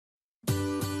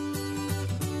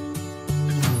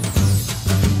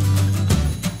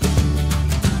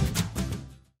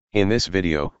In this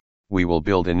video, we will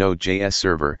build a Node.js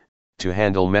server to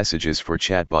handle messages for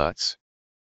chatbots.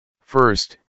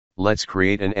 First, let's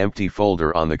create an empty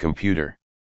folder on the computer.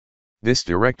 This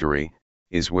directory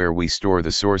is where we store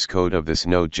the source code of this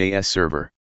Node.js server.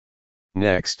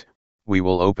 Next, we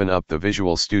will open up the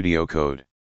Visual Studio Code.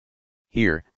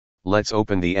 Here, let's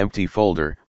open the empty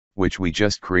folder, which we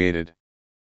just created.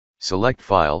 Select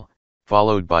File,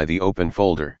 followed by the Open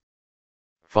folder.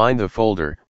 Find the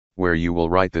folder where you will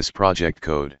write this project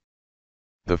code.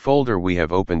 The folder we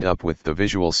have opened up with the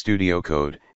Visual Studio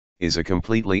Code is a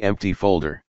completely empty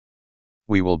folder.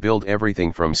 We will build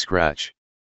everything from scratch.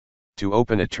 To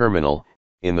open a terminal,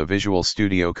 in the Visual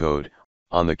Studio Code,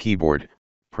 on the keyboard,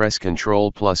 press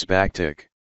Ctrl plus backtick.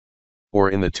 Or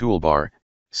in the toolbar,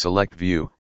 select View,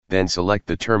 then select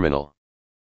the terminal.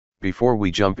 Before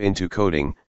we jump into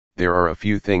coding, there are a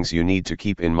few things you need to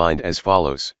keep in mind as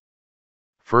follows.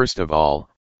 First of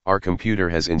all, our computer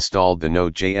has installed the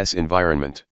Node.js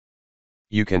environment.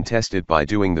 You can test it by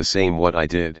doing the same what I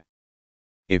did.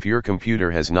 If your computer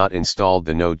has not installed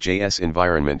the Node.js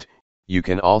environment, you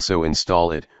can also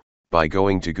install it by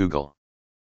going to Google.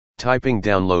 Typing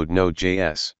download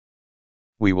Node.js.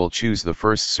 We will choose the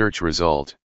first search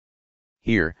result.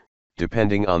 Here,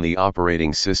 depending on the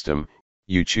operating system,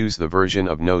 you choose the version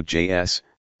of Node.js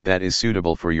that is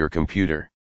suitable for your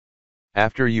computer.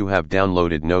 After you have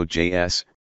downloaded Node.js,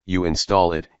 you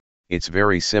install it. It's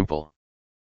very simple.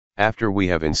 After we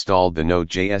have installed the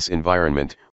Node.js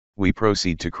environment, we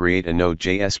proceed to create a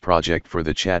Node.js project for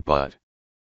the chatbot.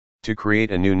 To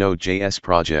create a new Node.js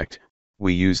project,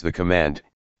 we use the command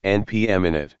npm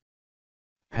init.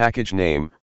 Package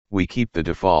name, we keep the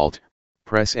default,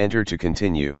 press enter to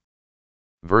continue.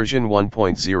 Version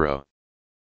 1.0.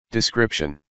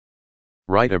 Description.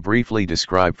 Write a briefly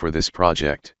describe for this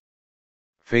project.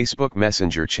 Facebook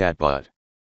Messenger chatbot.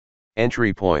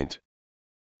 Entry point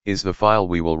is the file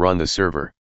we will run the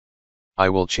server. I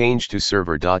will change to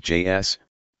server.js,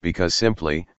 because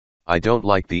simply, I don't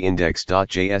like the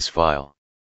index.js file.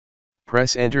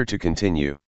 Press enter to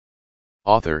continue.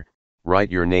 Author,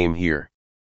 write your name here.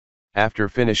 After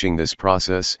finishing this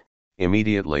process,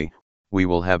 immediately, we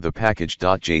will have the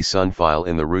package.json file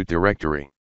in the root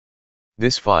directory.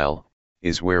 This file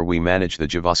is where we manage the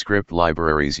JavaScript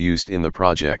libraries used in the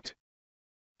project.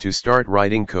 To start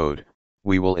writing code,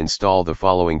 we will install the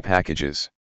following packages.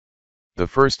 The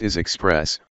first is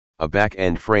Express, a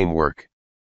back-end framework.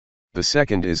 The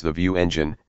second is the View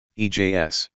Engine,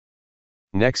 EJS.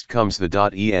 Next comes the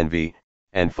 .env,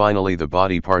 and finally the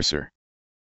body parser.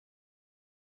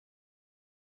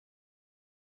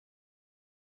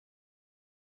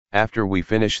 After we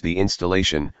finish the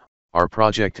installation, our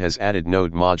project has added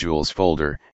Node modules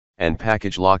folder, and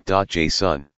package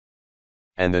lock.json.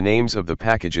 And the names of the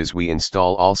packages we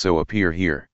install also appear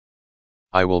here.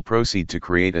 I will proceed to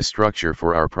create a structure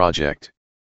for our project.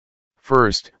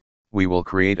 First, we will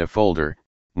create a folder,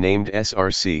 named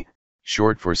src,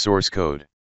 short for source code.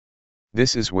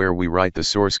 This is where we write the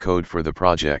source code for the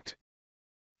project.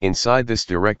 Inside this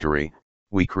directory,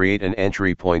 we create an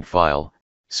entry point file,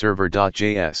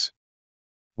 server.js.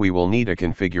 We will need a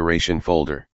configuration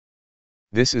folder.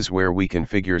 This is where we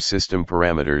configure system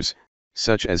parameters,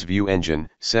 such as view engine,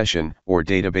 session, or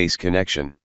database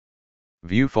connection.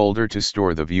 View folder to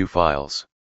store the view files.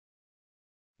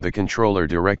 The controller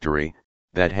directory,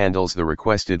 that handles the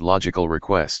requested logical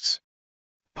requests.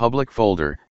 Public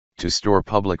folder, to store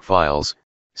public files,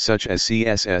 such as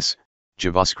CSS,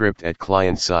 JavaScript at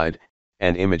client side,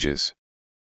 and images.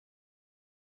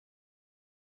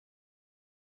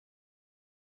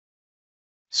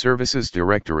 Services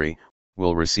directory,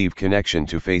 will receive connection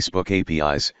to Facebook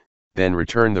APIs, then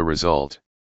return the result.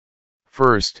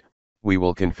 First, we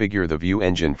will configure the view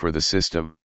engine for the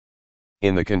system.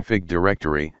 In the config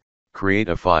directory, create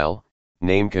a file,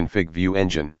 name config view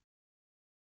engine.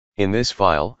 In this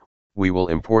file, we will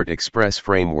import Express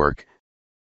framework.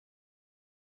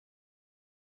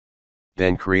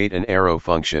 Then create an arrow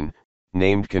function,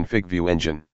 named config view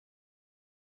engine.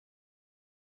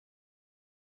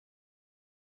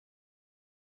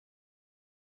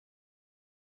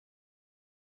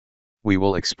 We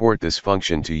will export this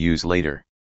function to use later.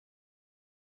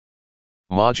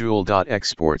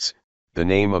 Module.exports, the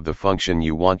name of the function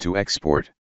you want to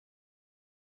export.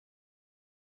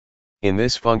 In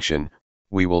this function,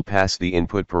 we will pass the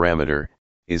input parameter,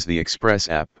 is the Express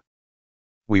app.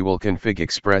 We will config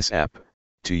Express app,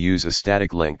 to use a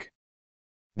static link.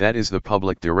 That is the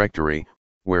public directory,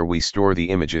 where we store the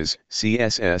images,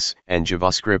 CSS, and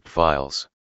JavaScript files.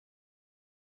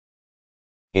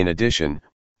 In addition,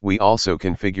 we also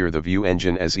configure the view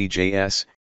engine as EJS,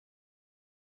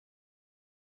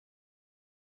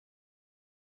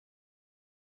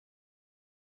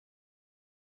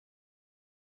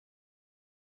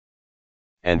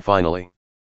 and finally,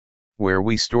 where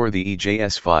we store the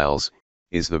EJS files,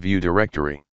 is the view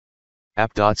directory.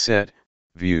 app.set,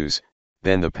 views,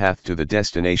 then the path to the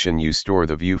destination you store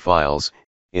the view files,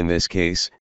 in this case,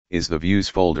 is the views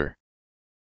folder.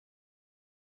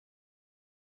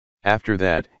 After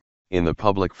that, in the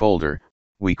public folder,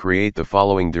 we create the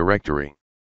following directory.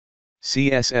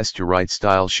 CSS to write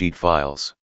style sheet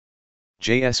files.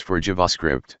 JS for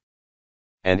JavaScript.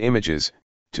 And images,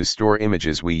 to store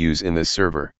images we use in this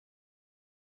server.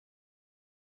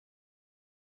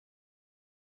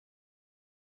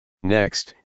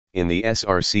 Next, in the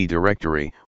src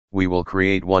directory, we will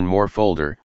create one more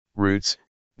folder, roots.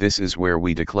 This is where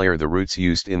we declare the roots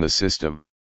used in the system.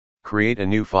 Create a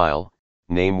new file,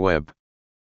 name web.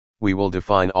 We will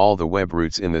define all the web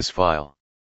roots in this file.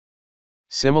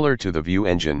 Similar to the view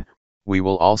engine, we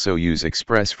will also use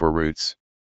Express for roots.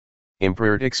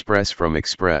 Import Express from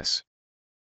Express.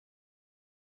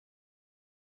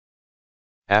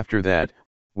 After that,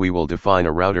 we will define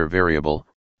a router variable,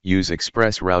 use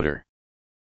Express router.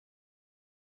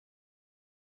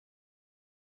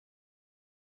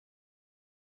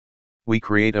 We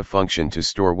create a function to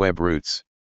store web roots.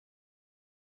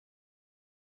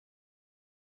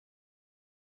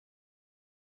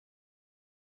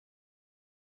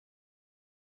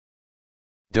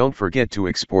 Don't forget to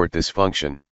export this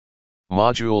function.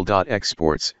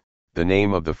 Module.exports, the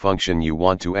name of the function you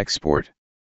want to export.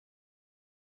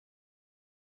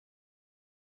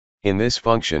 In this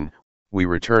function, we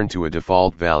return to a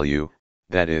default value,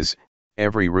 that is,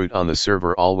 every root on the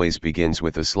server always begins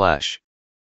with a slash.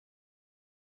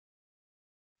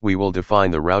 We will define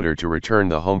the router to return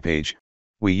the homepage.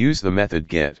 We use the method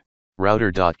get,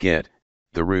 router.get,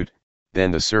 the root, then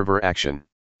the server action.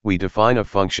 We define a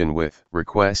function with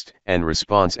request and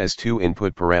response as two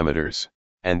input parameters,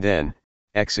 and then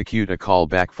execute a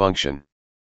callback function.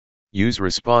 Use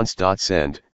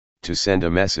response.send to send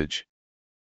a message.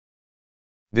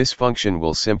 This function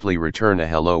will simply return a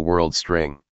hello world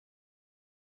string.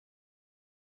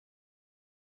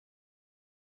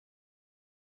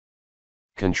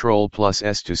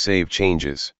 Ctrl+S to save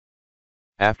changes.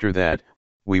 After that,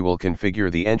 we will configure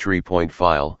the entry point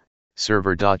file,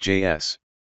 server.js.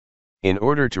 In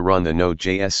order to run the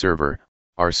Node.js server,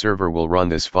 our server will run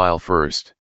this file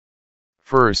first.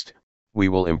 First, we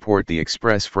will import the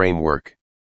Express framework.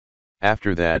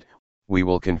 After that, we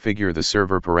will configure the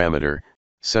server parameter,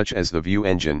 such as the view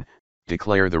engine,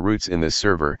 declare the roots in this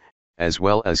server, as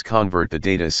well as convert the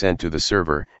data sent to the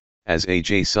server, as a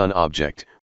JSON object,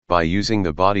 by using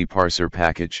the body parser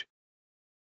package.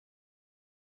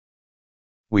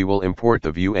 We will import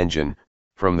the view engine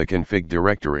from the config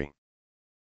directory.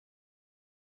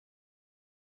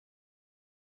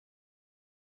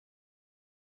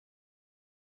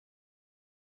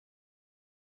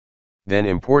 Then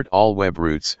import all web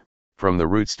roots from the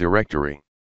roots directory.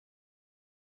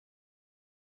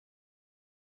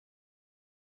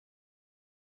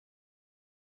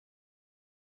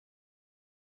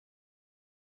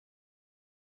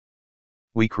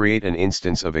 We create an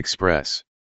instance of Express.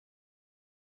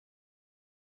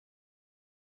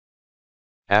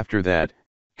 After that,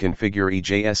 configure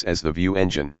EJS as the view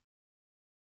engine.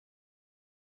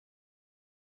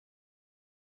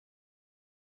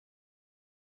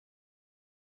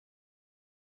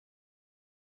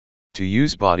 To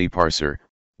use body parser,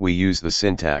 we use the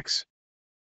syntax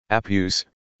app use,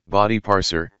 body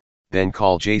parser, then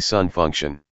call JSON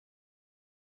function.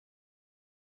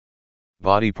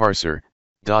 Body parser,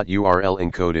 .url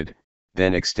encoded,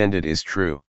 then extended is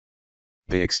true.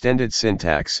 The extended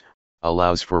syntax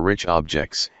allows for rich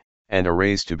objects and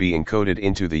arrays to be encoded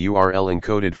into the URL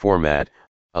encoded format,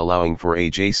 allowing for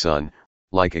a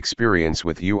JSON-like experience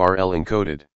with URL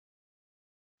encoded.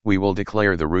 We will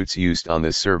declare the roots used on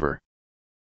this server.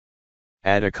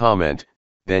 Add a comment,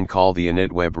 then call the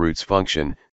init web roots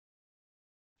function,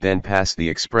 then pass the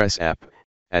Express app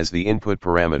as the input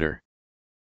parameter.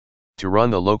 To run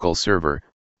the local server,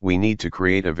 we need to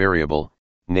create a variable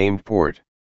named port.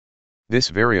 This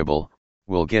variable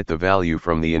will get the value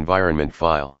from the environment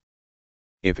file.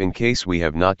 If in case we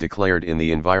have not declared in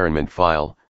the environment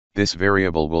file, this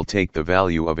variable will take the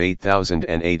value of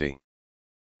 8080.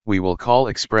 We will call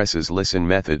Express's listen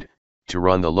method to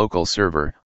run the local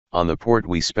server on the port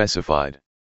we specified.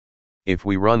 If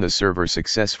we run the server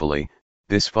successfully,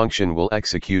 this function will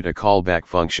execute a callback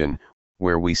function,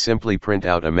 where we simply print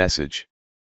out a message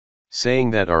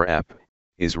saying that our app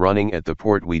is running at the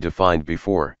port we defined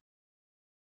before.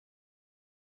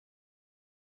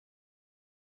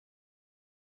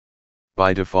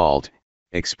 By default,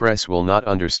 Express will not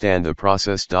understand the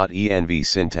process.env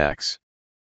syntax.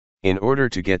 In order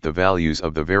to get the values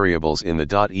of the variables in the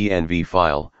 .env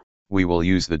file, we will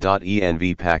use the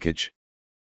 .env package.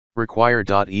 Require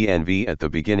 .env at the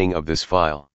beginning of this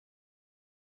file.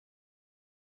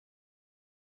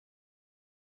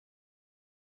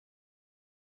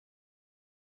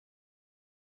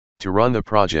 To run the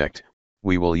project,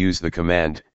 we will use the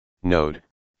command node,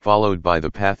 followed by the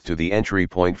path to the entry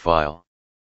point file.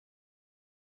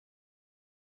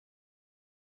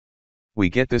 We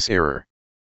get this error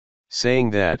saying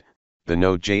that the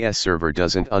Node.js server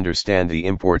doesn't understand the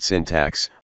import syntax,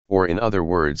 or in other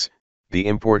words, the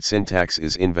import syntax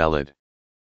is invalid.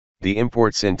 The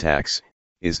import syntax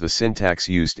is the syntax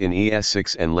used in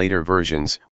ES6 and later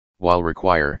versions, while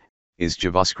require is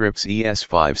JavaScript's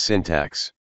ES5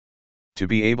 syntax. To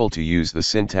be able to use the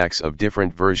syntax of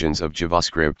different versions of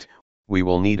JavaScript, we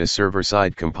will need a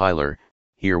server-side compiler.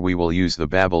 Here we will use the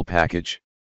Babel package.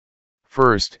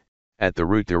 First, at the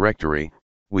root directory,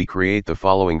 we create the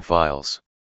following files.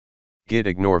 Git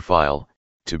ignore file,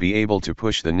 to be able to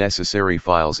push the necessary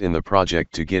files in the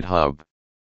project to GitHub.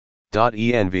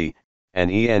 .env and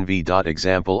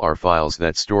env.example are files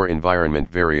that store environment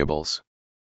variables.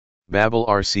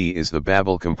 Babel.rc is the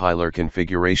Babel compiler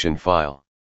configuration file.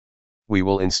 We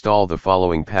will install the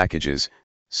following packages,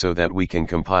 so that we can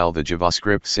compile the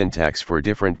JavaScript syntax for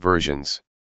different versions.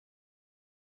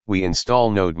 We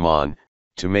install NodeMon,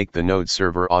 to make the Node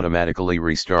server automatically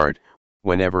restart,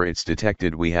 whenever it's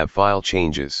detected we have file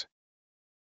changes.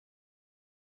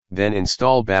 Then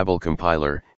install Babel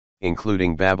compiler,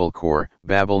 including Babel core,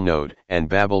 Babel node, and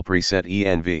Babel preset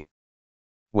env.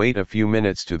 Wait a few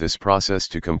minutes to this process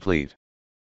to complete.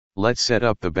 Let's set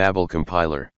up the Babel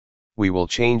compiler. We will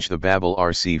change the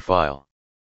Babel.rc file.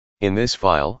 In this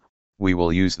file, we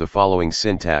will use the following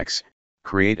syntax: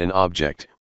 create an object,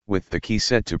 with the key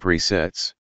set to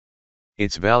presets.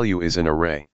 Its value is an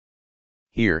array.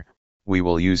 Here, we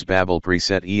will use Babel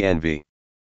preset env.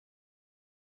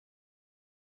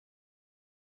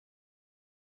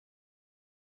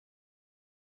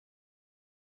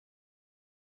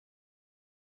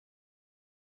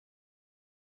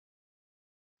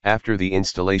 After the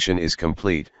installation is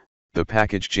complete, the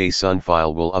package.json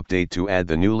file will update to add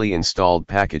the newly installed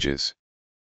packages.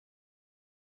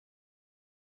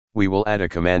 We will add a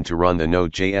command to run the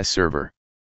Node.js server.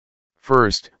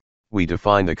 First, we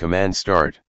define the command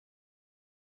start.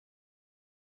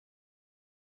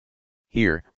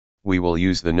 Here, we will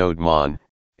use the NodeMon,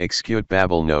 execute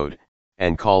Babel node,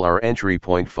 and call our entry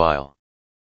point file.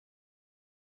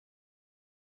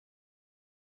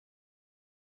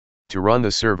 To run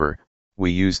the server,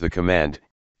 we use the command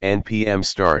npm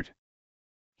start.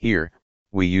 Here,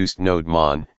 we used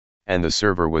NodeMon, and the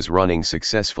server was running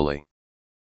successfully.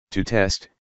 To test,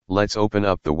 let's open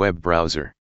up the web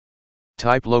browser.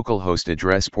 Type localhost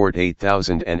address port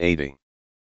 8080.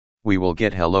 We will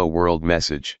get hello world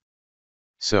message.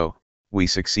 So, we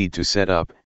succeed to set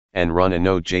up and run a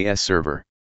Node.js server.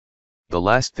 The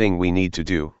last thing we need to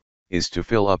do is to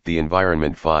fill up the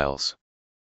environment files.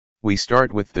 We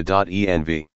start with the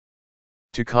 .env.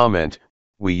 To comment,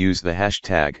 we use the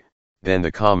hashtag, then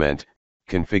the comment,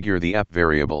 configure the app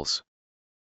variables.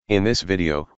 In this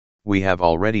video, we have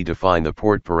already defined the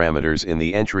port parameters in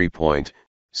the entry point,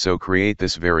 so create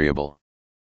this variable.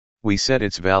 We set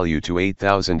its value to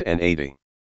 8080.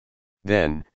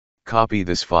 Then, copy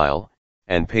this file,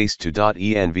 and paste to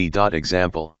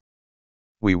 .env.example.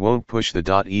 We won't push the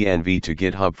 .env to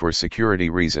GitHub for security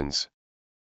reasons.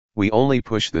 We only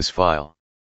push this file.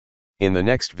 In the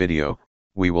next video,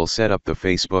 we will set up the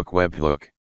Facebook webhook.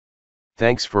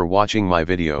 Thanks for watching my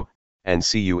video, and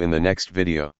see you in the next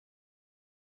video.